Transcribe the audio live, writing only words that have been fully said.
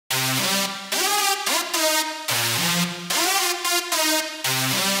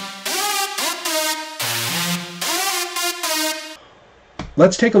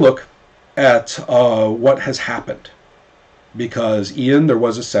let's take a look at what has happened. Because, Ian, there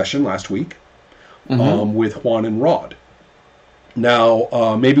was a session last week with Juan and Rod.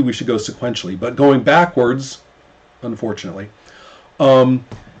 Now, maybe we should go sequentially, but going backwards, unfortunately,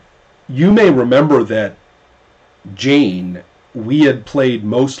 you may remember that Jane, we had played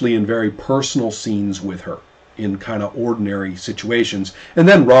mostly in very personal scenes with her, in kind of ordinary situations, and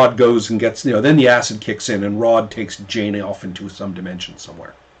then Rod goes and gets, then the acid kicks in, and Rod takes Jane off into some dimension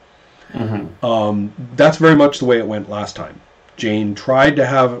somewhere. That's very much the way it went last time. Jane tried to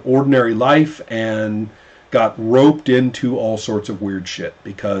have ordinary life and got roped into all sorts of weird shit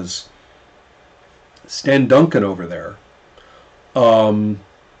because Stan Duncan over there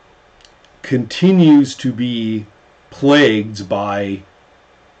continues to be plagued by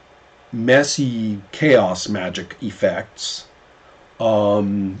messy chaos magic effects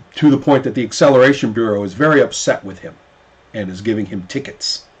to the point that the Acceleration Bureau is very upset with him and is giving him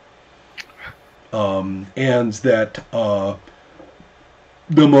tickets. And that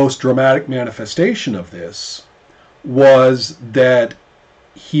the most dramatic manifestation of this was that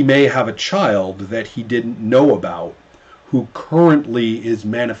he may have a child that he didn't know about who currently is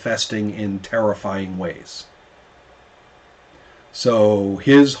manifesting in terrifying ways. So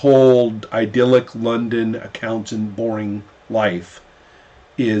his whole idyllic London accountant boring life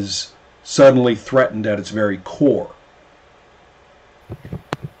is suddenly threatened at its very core.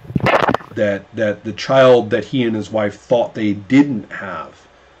 That the child that he and his wife thought they didn't have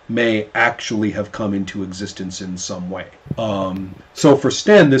may actually have come into existence in some way. So for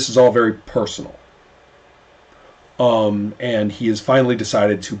Sten, this is all very personal. And he has finally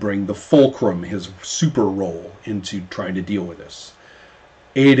decided to bring the Fulcrum, his super role, into trying to deal with this.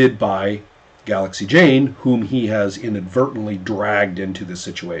 Aided by Galaxy Jane, whom he has inadvertently dragged into this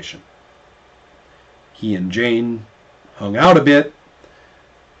situation. He and Jane hung out a bit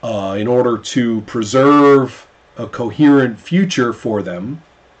in order to preserve a coherent future for them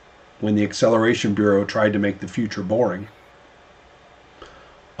when the Acceleration Bureau tried to make the future boring.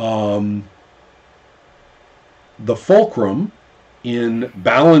 The Fulcrum, in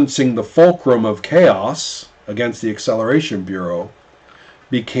balancing the fulcrum of chaos against the Acceleration Bureau,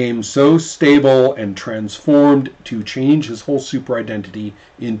 became so stable and transformed to change his whole super identity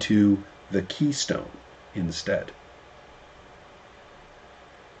into the Keystone instead.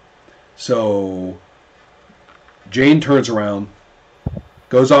 So Jane turns around,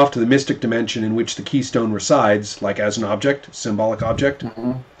 goes off to the mystic dimension in which the Keystone resides, like as an object, symbolic object,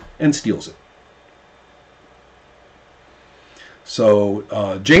 and steals it.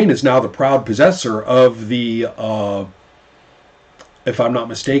 So Jane is now the proud possessor of the, if I'm not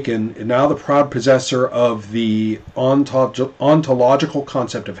mistaken, now the proud possessor of the ontological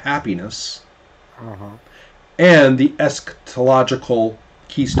concept of happiness and the eschatological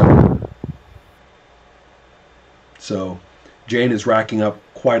Keystone. So Jane is racking up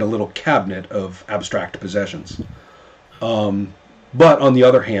quite a little cabinet of abstract possessions. But on the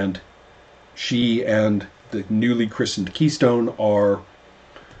other hand, she and the newly christened Keystone are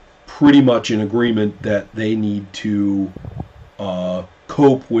pretty much in agreement that they need to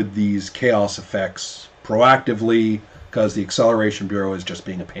cope with these chaos effects proactively because the Acceleration Bureau is just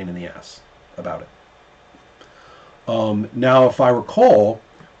being a pain in the ass about it. Now, if I recall,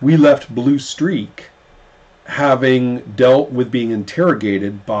 we left Blue Streak having dealt with being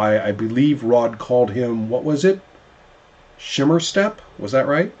interrogated by, I believe Rod called him, what was it? Shimmer Step? Was that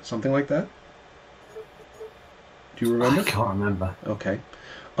right? Something like that? Do you remember? I can't remember. Okay.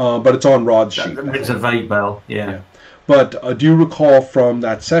 But it's on Rod's sheet. It's a vague bell, yeah. But do you recall from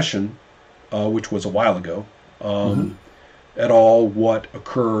that session, which was a while ago, at all what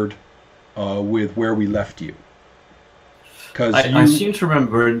occurred with where we left you? I seem to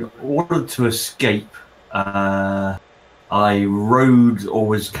remember in order to escape, I rode or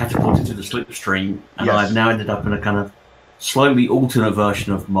was catapulted to the slipstream, and I've now ended up in a kind of slightly alternate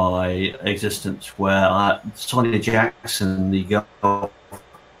version of my existence where Sonia Jackson, the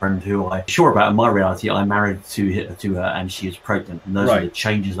girlfriend who I'm sure about in my reality, I'm married to her and she is pregnant. And those are the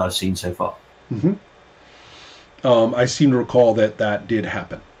changes I've seen so far. I seem to recall that did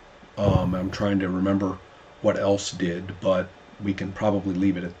happen. I'm trying to remember what else did, but we can probably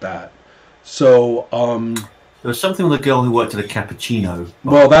leave it at that. So there was something with a girl who worked at a cappuccino.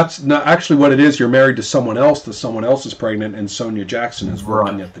 Well, that's not actually what it is. You're married to someone else. Someone else is pregnant, and Sonia Jackson is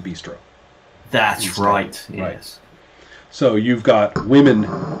working at the bistro. That's instead. right. Yes. So you've got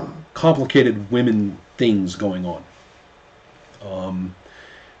complicated women things going on.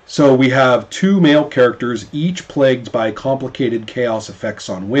 So we have two male characters, each plagued by complicated chaos effects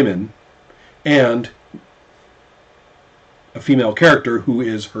on women, and a female character who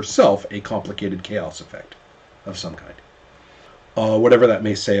is herself a complicated chaos effect of some kind. Whatever that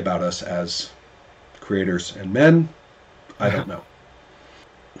may say about us as creators and men, I don't know.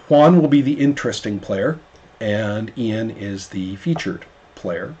 Juan will be the interesting player, and Ian is the featured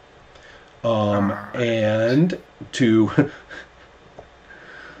player. And to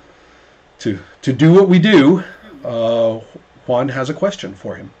do what we do, Juan has a question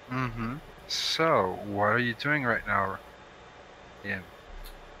for him. Mm-hmm. So, what are you doing right now, Ian?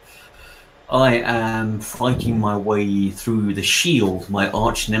 I am fighting my way through the shield, my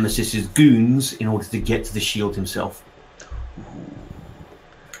arch nemesis's goons, in order to get to the shield himself.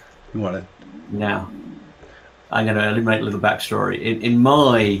 You want to? Now, I'm going to eliminate a little backstory. In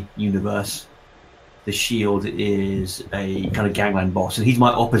my universe, the shield is a kind of gangland boss, and he's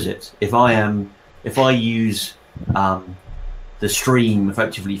my opposite. If I use the stream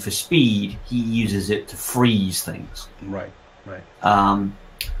effectively for speed, he uses it to freeze things. Right.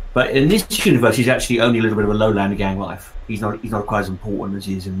 But in this universe, he's actually only a little bit of a lowlander gang life. He's not quite as important as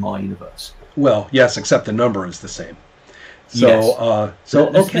he is in my universe. Well, yes, except the number is the same. So, yes.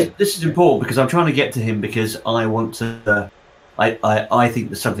 Okay. This is important because I'm trying to get to him because I want to. I think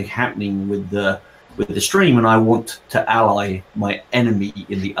there's something happening with the stream, and I want to ally my enemy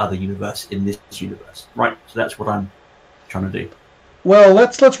in the other universe in this universe. Right. So that's what I'm trying to do. Well,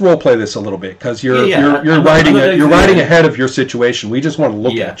 let's role play this a little bit because you're writing ahead of your situation. We just want to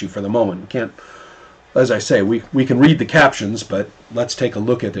look at you for the moment. We can't, as I say, we can read the captions, but let's take a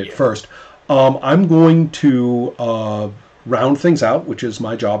look at it first. I'm going to round things out, which is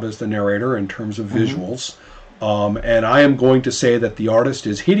my job as the narrator in terms of visuals. And I am going to say that the artist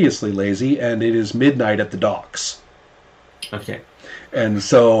is hideously lazy and it is midnight at the docks. Okay. And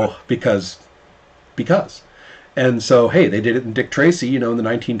so because. And so, hey, they did it in Dick Tracy, in the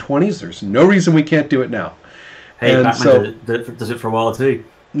 1920s. There's no reason we can't do it now. Hey, and Batman does it for a while too.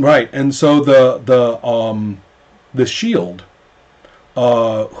 Right, and so the Shield,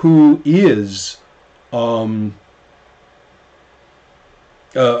 who is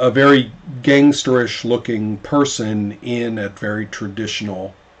a very gangsterish looking person in a very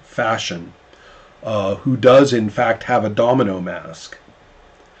traditional fashion, who does in fact have a domino mask.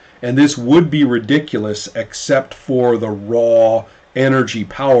 And this would be ridiculous except for the raw energy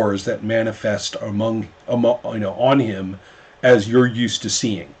powers that manifest on him as you're used to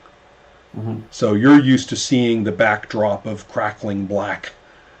seeing. Mm-hmm. So you're used to seeing the backdrop of crackling black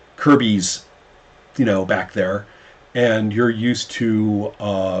Kirby's, back there, and you're used to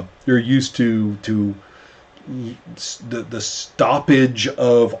the stoppage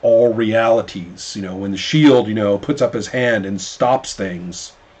of all realities. When the Shield, puts up his hand and stops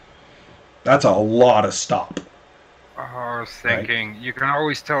things. That's a lot of stop. I was thinking, you can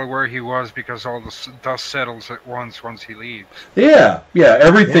always tell where he was because all the dust settles at once he leaves. Yeah,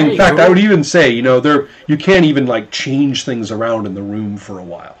 everything. In fact, I would even say, you can't even change things around in the room for a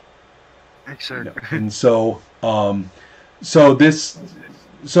while. Exactly. And so, so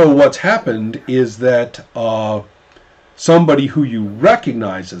what's happened is that somebody who you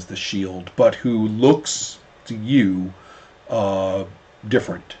recognize as the Shield, but who looks to you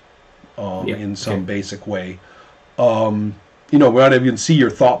different. In some basic way, we don't even see your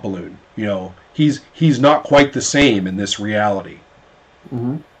thought balloon. He's not quite the same in this reality.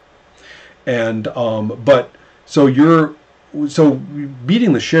 Mm-hmm. And but so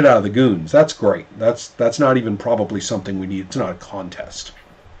beating the shit out of the goons. That's great. That's not even probably something we need. It's not a contest.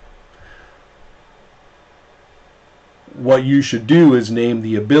 What you should do is name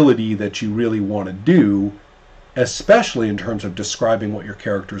the ability that you really want to do, especially in terms of describing what your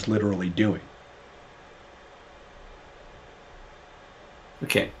character is literally doing.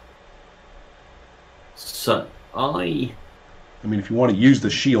 Okay. So, I mean, if you want to use the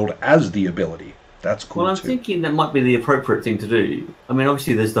Shield as the ability, that's cool. Well, I'm thinking that might be the appropriate thing to do. I mean,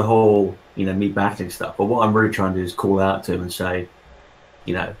 obviously there's the whole, me battling stuff, but what I'm really trying to do is call out to him and say,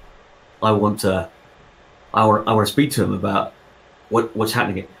 I want to speak to him about what's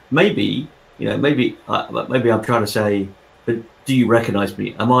happening. Maybe I'm trying to say, but do you recognize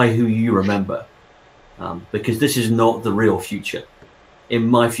me? Am I who you remember? Because this is not the real future. In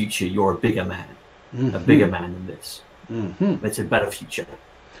my future, you're a bigger man. Mm-hmm. A bigger man than this. Mm-hmm. It's a better future.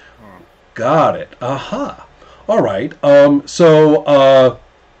 Got it. Aha. All right. So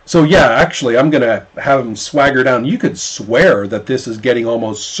yeah, actually, I'm going to have him swagger down. You could swear that this is getting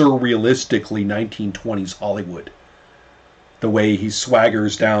almost surrealistically 1920s Hollywood. The way he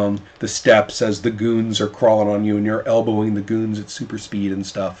swaggers down the steps as the goons are crawling on you and you're elbowing the goons at super speed and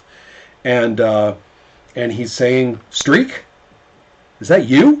stuff. And he's saying, Streak? Is that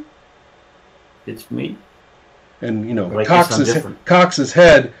you? It's me. and cocks his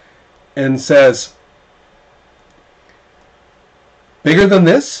head and says, "Bigger than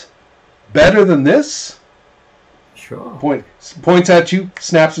this? Better than this?" Sure. Points at you,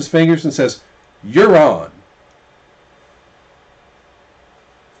 snaps his fingers, and says, "You're on."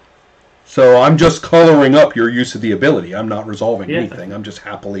 So I'm just coloring up your use of the ability. I'm not resolving anything. I'm just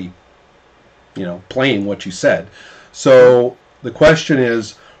happily, playing what you said. So the question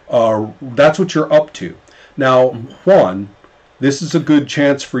is, that's what you're up to. Now, Juan, this is a good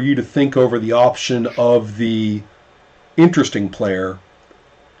chance for you to think over the option of the interesting player.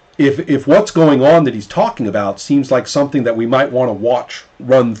 If what's going on that he's talking about seems like something that we might want to watch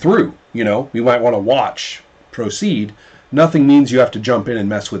run through, we might want to watch proceed, nothing means you have to jump in and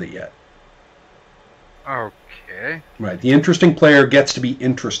mess with it yet. Okay. Right. The interesting player gets to be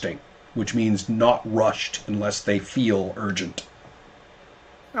interesting, which means not rushed unless they feel urgent.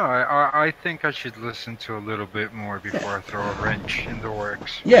 No, I think I should listen to a little bit more before I throw a wrench in the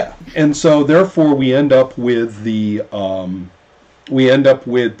works. Yeah, and so therefore we end up with the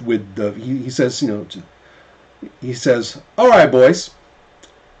he says, he says, "All right, boys,"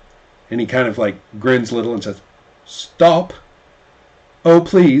 and he kind of like grins a little and says, "Stop. Oh,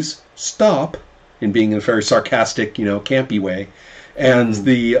 please, stop," in being in a very sarcastic, campy way. And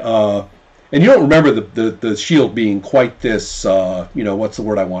and you don't remember the shield being quite this, what's the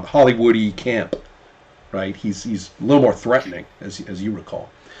word I want? Hollywoody camp, right? He's a little more threatening, as you recall.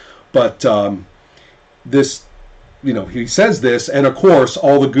 But this, he says this, and of course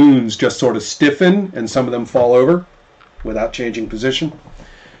all the goons just sort of stiffen, and some of them fall over without changing position.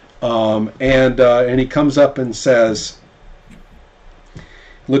 And he comes up and says,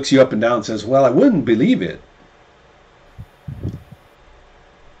 looks you up and down and says, "Well, I wouldn't believe it.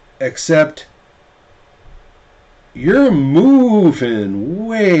 Except you're moving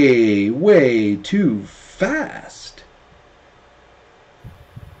way, way too fast.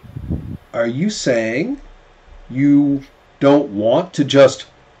 Are you saying you don't want to just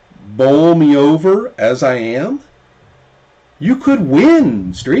bowl me over as I am? You could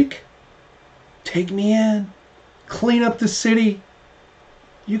win, Streak. Take me in. Clean up the city.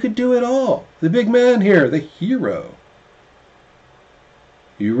 You could do it all. The big man here, the hero.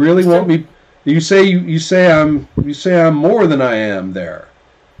 You really want me? You say I'm more than I am there,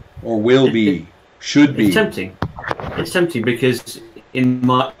 or will be, should be." It's tempting. It's tempting because in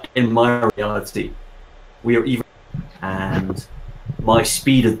my reality, we are even, and my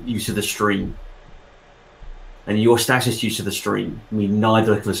speed of use of the stream, and your status use of the stream, I mean,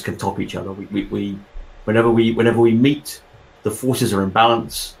 neither of us can top each other. We whenever we meet, the forces are in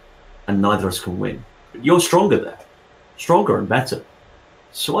balance, and neither of us can win. But you're stronger there, stronger and better.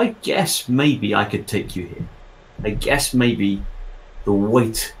 So I guess maybe I could take you here. I guess maybe the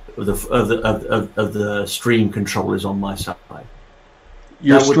weight of the stream control is on my side.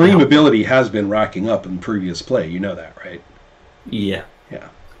 Your stream ability has been racking up in previous play. You know that, right? Yeah. Yeah.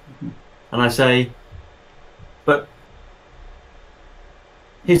 And I say, but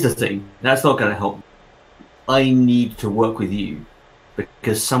here's the thing. That's not going to help. I need to work with you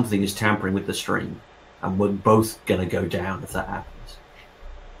because something is tampering with the stream, and we're both going to go down if that happens.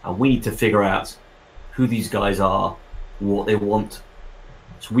 And we need to figure out who these guys are, what they want.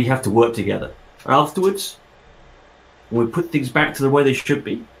 So we have to work together. And afterwards, when we put things back to the way they should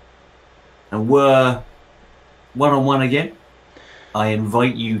be, and we're one-on-one again, I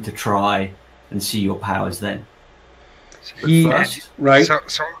invite you to try and see your powers then. Right.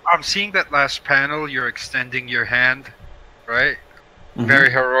 So I'm seeing that last panel, you're extending your hand, right? Mm-hmm.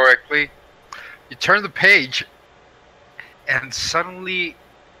 Very heroically. You turn the page, and suddenly...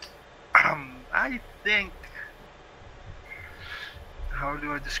 I think, how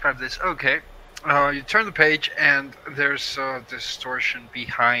do I describe this? Okay, you turn the page and there's a distortion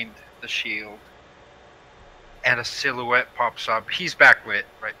behind the shield, and a silhouette pops up. He's backlit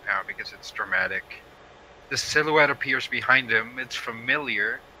right now because it's dramatic. The silhouette appears behind him. It's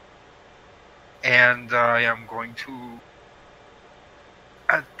familiar, and I am going to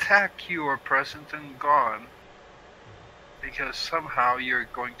attack you, or present and gone. Because somehow you're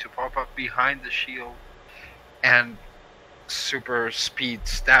going to pop up behind the shield and super speed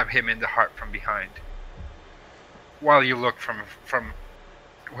stab him in the heart from behind. While you look from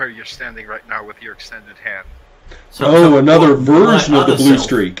where you're standing right now with your extended hand. So another version of the blue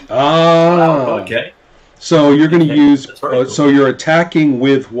streak. Okay. So you're going to use. Cool. So you're attacking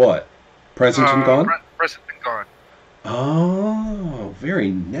with what? Present and gone. Present and gone. Oh,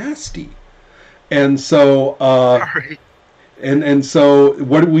 very nasty. And so. Sorry. And so,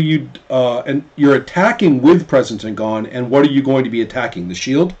 what will you? And you're attacking with present and gone. And what are you going to be attacking? The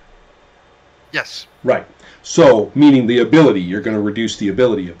shield. Yes. Right. So, meaning the ability, you're going to reduce the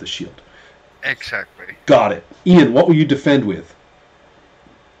ability of the shield. Exactly. Got it. Ian, what will you defend with?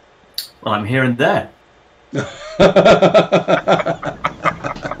 Well, I'm here and there.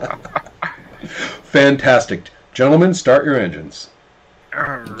 Fantastic. Gentlemen, start your engines. All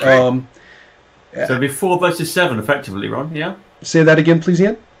right. So it'll be 4 versus 7, effectively, Ron, yeah? Say that again, please,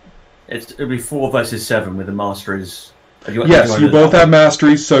 Ian? It'll be 4 versus 7 with the masteries. Yes, you both have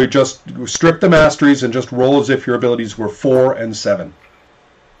masteries, so you just strip the masteries and just roll as if your abilities were 4 and 7.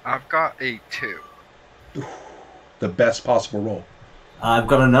 I've got a 2. The best possible roll. I've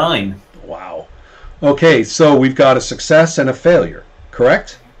got a 9. Wow. Okay, so we've got a success and a failure,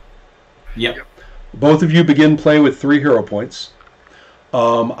 correct? Yep. Both of you begin play with 3 hero points.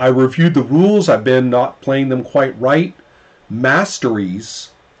 I reviewed the rules. I've been not playing them quite right.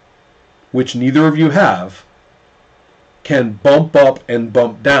 Masteries, which neither of you have, can bump up and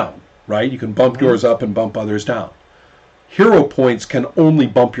bump down, right? You can bump yours up and bump others down. Hero points can only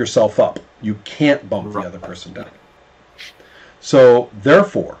bump yourself up. You can't bump the other person down. So,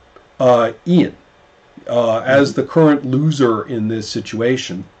 therefore, Ian, as the current loser in this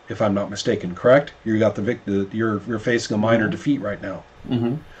situation, if I'm not mistaken, correct? You got you're facing a minor defeat right now.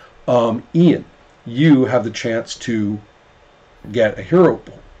 Ian, you have the chance to get a hero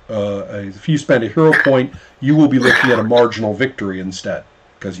point. If you spend a hero point, you will be looking at a marginal victory instead,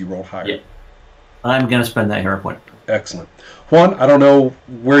 because you rolled higher. Yeah. I'm going to spend that hero point. Excellent. Juan, I don't know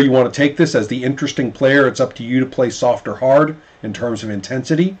where you want to take this. As the interesting player, it's up to you to play soft or hard in terms of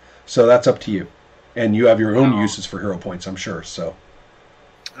intensity, so that's up to you. And you have your own uses for hero points, I'm sure. So.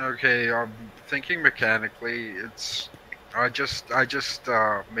 Okay, I'm thinking mechanically. I just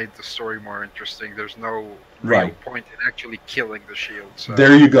made the story more interesting. There's no real point in actually killing the shield. So.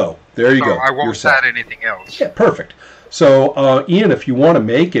 There you go. There you go. I won't add anything else. Yeah, perfect. So, Ian, if you want to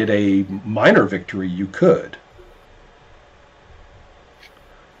make it a minor victory, you could.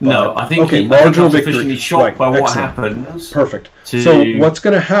 No, I think marginal victory. Shocked by what happens. Perfect. So what's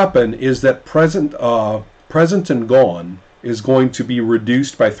going to happen is that present and gone is going to be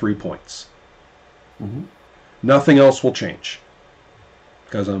reduced by 3 points. Nothing else will change,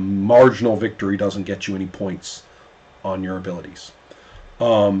 because a marginal victory doesn't get you any points on your abilities,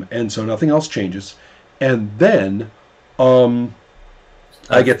 and so nothing else changes. And then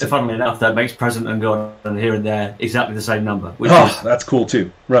I get to. Funnily enough, that makes present and gone and here and there exactly the same number. That's cool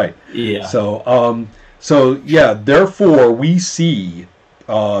too, right? Yeah. So yeah. Therefore, we see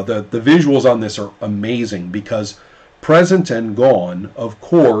the visuals on this are amazing, because present and gone, of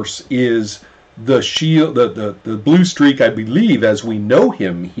course, is the shield, the blue streak, I believe, as we know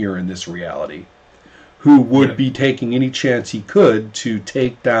him here in this reality, who would be taking any chance he could to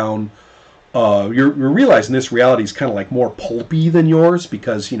take down. You're realizing this reality is kind of like more pulpy than yours,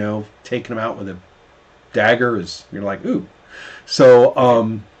 because taking him out with a dagger is, you're like, ooh.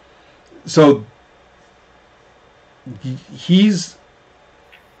 So he's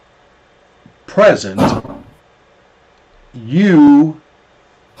present. You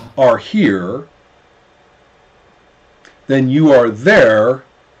are here. Then you are there.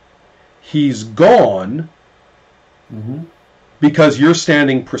 He's gone. Because you're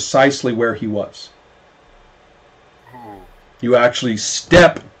standing precisely where he was. You actually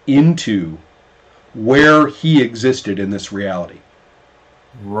step into where he existed in this reality.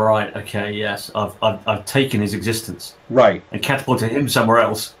 Right. Okay. Yes. I've taken his existence. Right. And catapulted him somewhere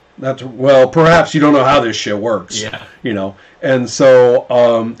else. Perhaps you don't know how this shit works. Yeah. And so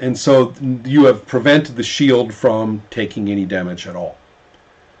you have prevented the shield from taking any damage at all.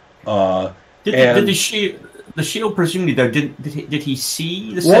 Did the shield presumably though did he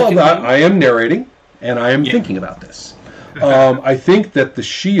see the second? Well, I am narrating, and I am thinking about this. I think that the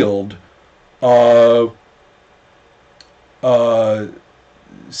shield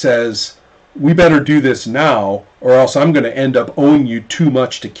says, we better do this now, or else I'm going to end up owing you too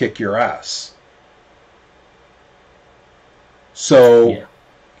much to kick your ass. So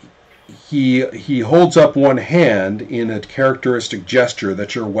he holds up one hand in a characteristic gesture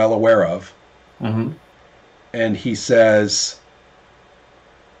that you're well aware of. And he says,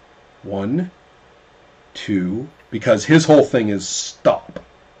 1, 2, because his whole thing is stop,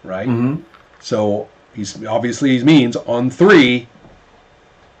 right? So he means on 3,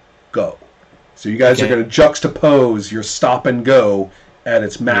 go. So you guys are going to juxtapose your stop and go at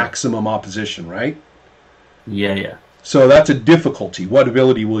its maximum opposition, right? Yeah. So that's a difficulty. What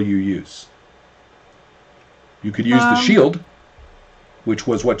ability will you use? You could use the shield, which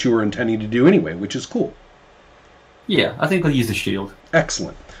was what you were intending to do anyway, which is cool. Yeah, I think I'll use the shield.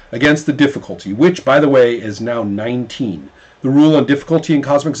 Excellent. Against the difficulty, which, by the way, is now 19. The rule on difficulty in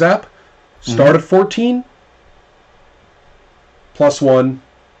Cosmic Zap, Start at 14, +1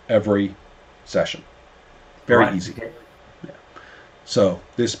 every session. Very easy. Okay. Yeah. So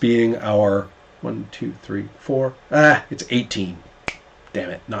this being our 1, 2, 3, 4. It's 18.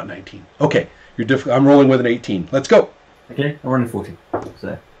 Damn it, not 19. Okay, I'm rolling with an 18. Let's go. Okay, I'm running 14.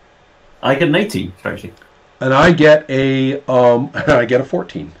 So I get an 18, strangely. And I get a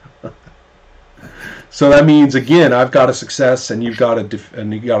 14. So that means again I've got a success and you've got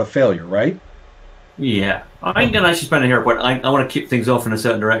a failure, right? Yeah, I ain't gonna actually spend a hero point. I want to keep things off in a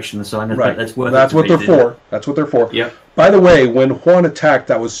certain direction, so I know that's worth. That's what they're for. That's what they're for. Yeah. By the way, when Juan attacked,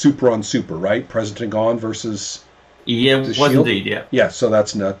 that was super on super, right? Present and gone versus. Yeah, it was indeed. Yeah. Yeah, so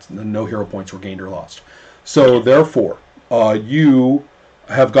that's no hero points were gained or lost. So therefore, you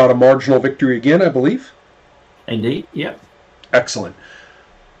have got a marginal victory again, I believe. Indeed. Yeah. Excellent.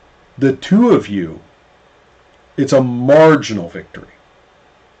 The two of you, it's a marginal victory.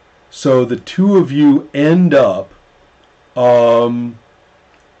 So the two of you end up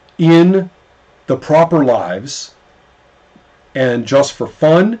in the proper lives, and just for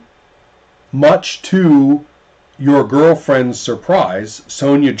fun, much to your girlfriend's surprise,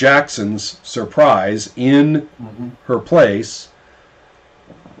 Sonia Jackson's surprise, in her place,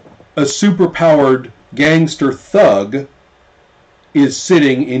 a superpowered gangster thug is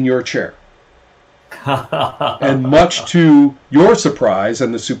sitting in your chair. And much to your surprise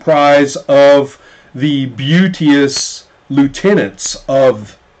and the surprise of the beauteous lieutenants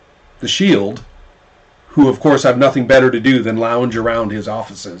of the Shield, who of course have nothing better to do than lounge around his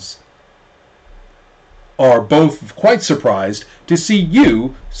offices, are both quite surprised to see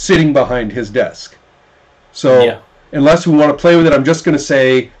you sitting behind his desk. So unless we want to play with it, I'm just going to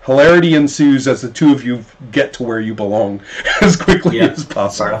say hilarity ensues as the two of you get to where you belong as quickly as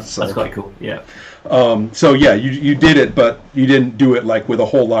possible. So that's quite cool. Yeah. So yeah, you did it, but you didn't do it like with a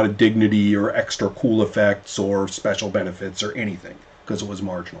whole lot of dignity or extra cool effects or special benefits or anything, because it was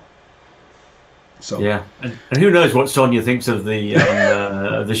marginal. So yeah, and who knows what Sonya thinks of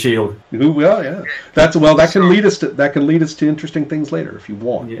the Shield? Well, yeah, that can lead us to interesting things later if you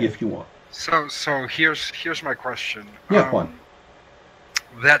want. Yeah. If you want. So here's my question. Yeah, Juan.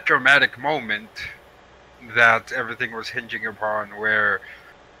 That dramatic moment that everything was hinging upon, where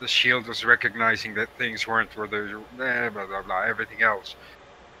the Shield was recognizing that things weren't where they blah blah blah, everything else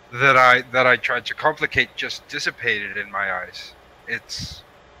that I tried to complicate just dissipated in my eyes. It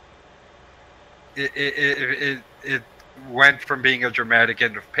went from being a dramatic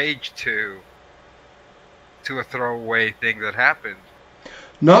end of page to a throwaway thing that happened.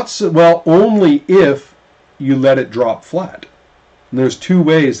 Not so well, only if you let it drop flat. And there's two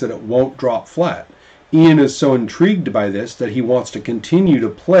ways that it won't drop flat. Ian is so intrigued by this that he wants to continue to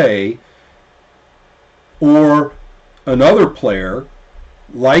play, or another player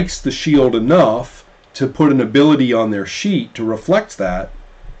likes the Shield enough to put an ability on their sheet to reflect that,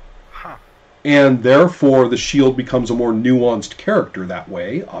 and therefore the Shield becomes a more nuanced character that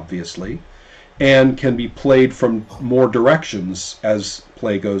way, obviously, and can be played from more directions as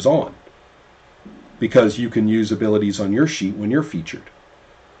play goes on, because you can use abilities on your sheet when you're featured.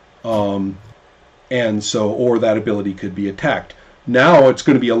 And so, or that ability could be attacked. Now it's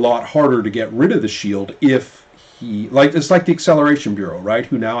going to be a lot harder to get rid of the Shield if it's like the Acceleration Bureau, right?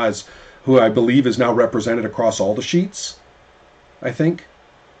 Who I believe is now represented across all the sheets, I think.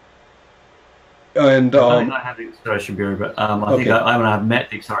 And I have the Acceleration Bureau, but I think I haven't met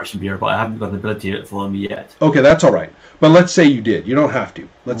the Acceleration Bureau, but I haven't got the ability for them yet. Okay, that's all right. But let's say you did. You don't have to.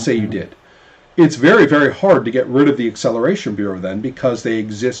 Let's say you did. It's very, very hard to get rid of the Acceleration Bureau then, because they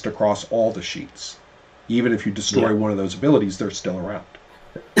exist across all the sheets. Even if you destroy one of those abilities, they're still around.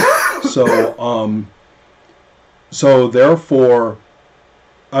 So therefore,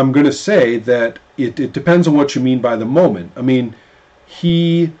 I'm going to say that it depends on what you mean by the moment. I mean,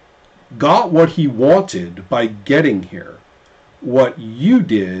 he got what he wanted by getting here. What you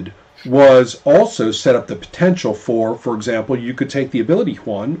did was also set up the potential for example, you could take the ability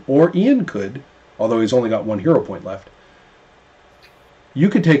Juan, or Ian could, although he's only got one hero point left. You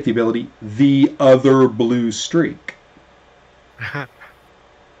could take the ability, the other blue streak.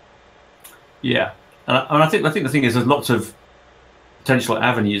 Yeah, and I think the thing is, there's lots of potential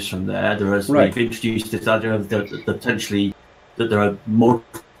avenues from there. They've introduced this idea of potentially that there are more,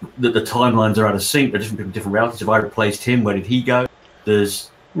 that the timelines are out of sync. They're different realities. If I replaced him, where did he go? There's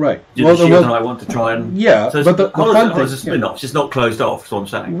I want to try and but the fun thing is a spin-off. It's not closed off. That's what I'm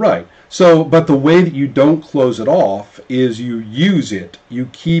saying. Right. So, but the way that you don't close it off is you use it, you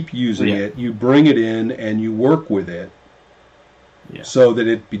keep using it, you bring it in, and you work with it, so that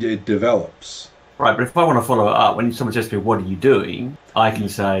it develops. Right. But if I want to follow it up, when someone says to me, "What are you doing?" I can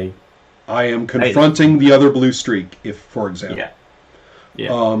say, I am confronting the other blue streak, if, for example. Yeah.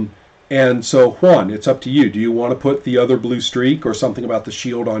 Yeah. And so, Juan, it's up to you. Do you want to put the other blue streak or something about the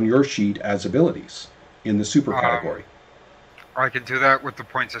shield on your sheet as abilities in the super category? I can do that with the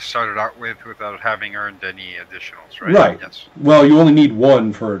points I started out with without having earned any additionals, right? Right. Yes. Well, you only need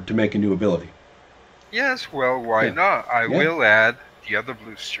one to make a new ability. Yes, well, why not? I will add the other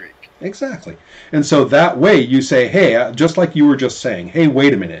blue streak. Exactly. And so that way you say, hey, just like you were just saying, hey,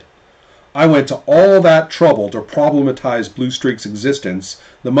 wait a minute. I went to all that trouble to problematize Blue Streak's existence.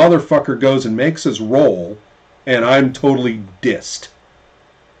 The motherfucker goes and makes his roll, and I'm totally dissed.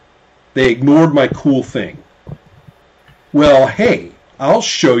 They ignored my cool thing. Well, hey, I'll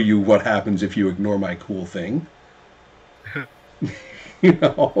show you what happens if you ignore my cool thing. You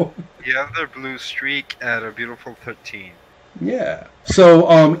know? The other blue streak at a beautiful 13. Yeah.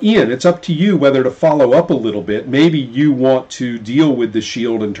 So, Ian, it's up to you whether to follow up a little bit. Maybe you want to deal with the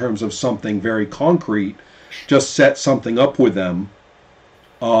shield in terms of something very concrete. Just set something up with them.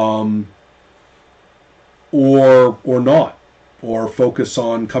 Or not. Or focus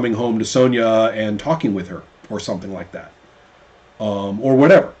on coming home to Sonia and talking with her. Or something like that. Or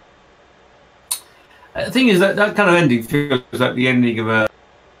whatever. The thing is that kind of ending feels like the ending of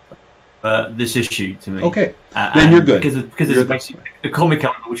this issue to me. Okay, then you're good. Because it's basically a comic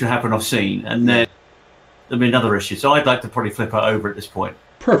element which will happen off scene, and then there'll be another issue. So I'd like to probably flip it over at this point.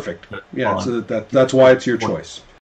 Perfect. Yeah, so that's why it's your choice.